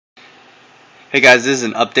Hey guys, this is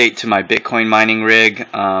an update to my Bitcoin mining rig.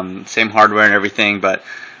 Same hardware and everything, but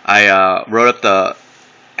I wrote up the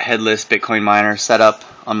Headless Bitcoin miner setup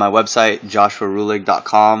on my website,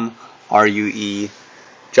 joshuarulig.com, Ruehlig.com.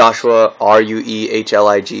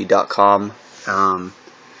 And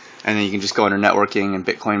then you can just go under networking and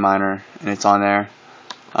Bitcoin miner, and it's on there.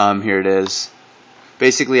 Here it is.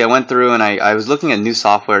 Basically, I went through and I was looking at new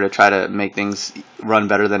software to try to make things run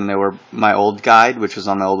better than they were my old guide, which was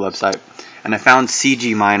on my old website. And I found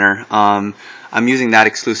CGMiner. I'm using that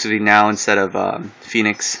exclusively now instead of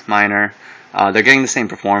Phoenix Miner. They're getting the same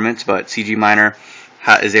performance, but CGMiner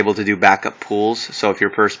is able to do backup pools. So if your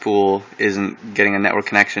first pool isn't getting a network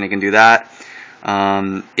connection, it can do that.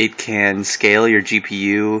 It can scale your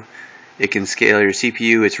GPU. It can scale your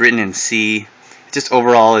CPU. It's written in C. Just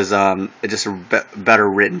overall is just a better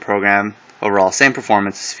written program overall. Same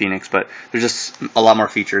performance as Phoenix, but there's just a lot more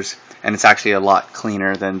features, and it's actually a lot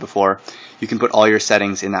cleaner than before. You can put all your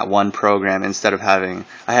settings in that one program instead of having.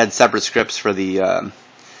 I had separate scripts for the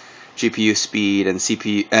GPU speed and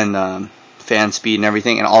CPU and fan speed and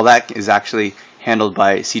everything, and all that is actually handled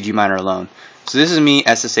by CGMiner alone. So this is me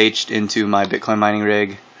SSH'd into my Bitcoin mining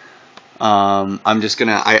rig. I'm just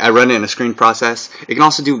gonna, I run it in a screen process. It can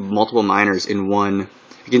also do multiple miners in one,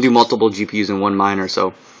 it can do multiple GPUs in one miner,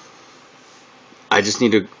 so I just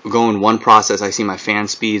need to go in one process. I see my fan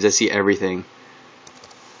speeds, I see everything.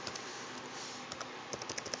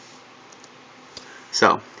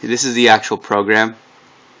 So, this is the actual program.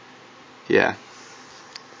 Yeah.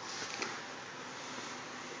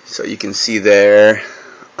 So you can see there,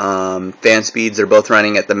 fan speeds are both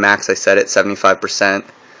running at the max I set it, 75%.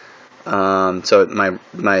 So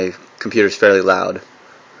my computer's fairly loud.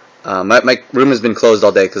 My room has been closed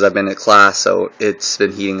all day because I've been at class, so it's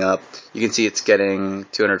been heating up. You can see it's getting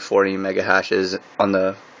 240 mega hashes on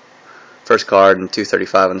the first card and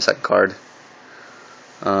 235 on the second card.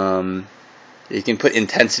 You can put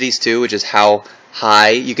intensities too, which is how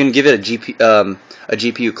high. You can give it a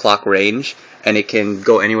GPU clock range, and it can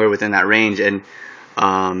go anywhere within that range, and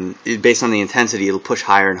based on the intensity, it'll push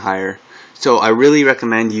higher and higher. So I really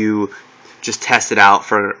recommend you just test it out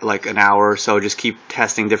for like an hour or so. Just keep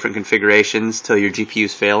testing different configurations till your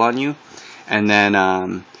GPUs fail on you, and then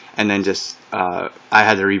just I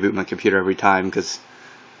had to reboot my computer every time because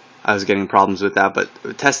I was getting problems with that. But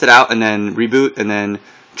test it out and then reboot and then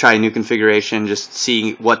try a new configuration. Just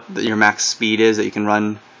see what your max speed is that you can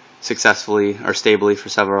run successfully or stably for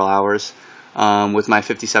several hours. With my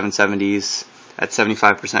 5770s at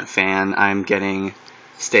 75% fan, I'm getting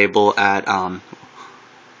stable at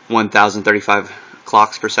 1035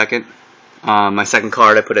 clocks per second. My second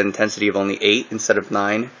card, I put an intensity of only 8 instead of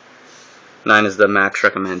 9. 9 is the max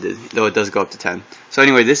recommended, though it does go up to 10. So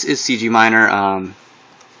anyway, this is CGMiner.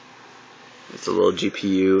 It's a little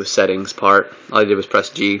GPU settings part. All I did was press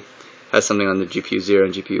G. It has something on the GPU 0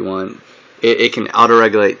 and GPU 1. It can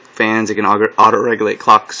auto-regulate fans. It can auto-regulate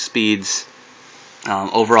clock speeds.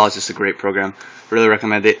 Overall, it's just a great program. Really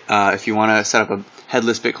recommend it. If you want to set up a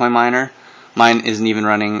headless Bitcoin miner, mine isn't even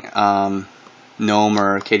running GNOME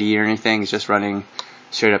or KDE or anything. It's just running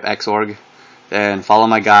straight up Xorg. Then follow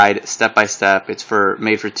my guide step by step. It's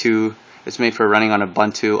made for running on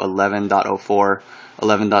Ubuntu 11.04.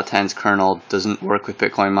 11.10's kernel doesn't work with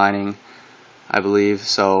Bitcoin mining, I believe.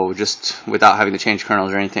 So just without having to change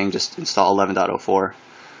kernels or anything, just install 11.04.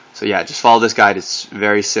 So yeah, just follow this guide. It's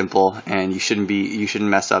very simple, and you shouldn't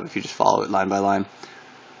mess up if you just follow it line by line.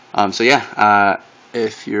 So yeah,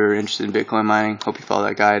 if you're interested in Bitcoin mining, hope you follow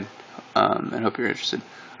that guide, and hope you're interested.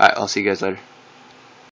 Alright, I'll see you guys later.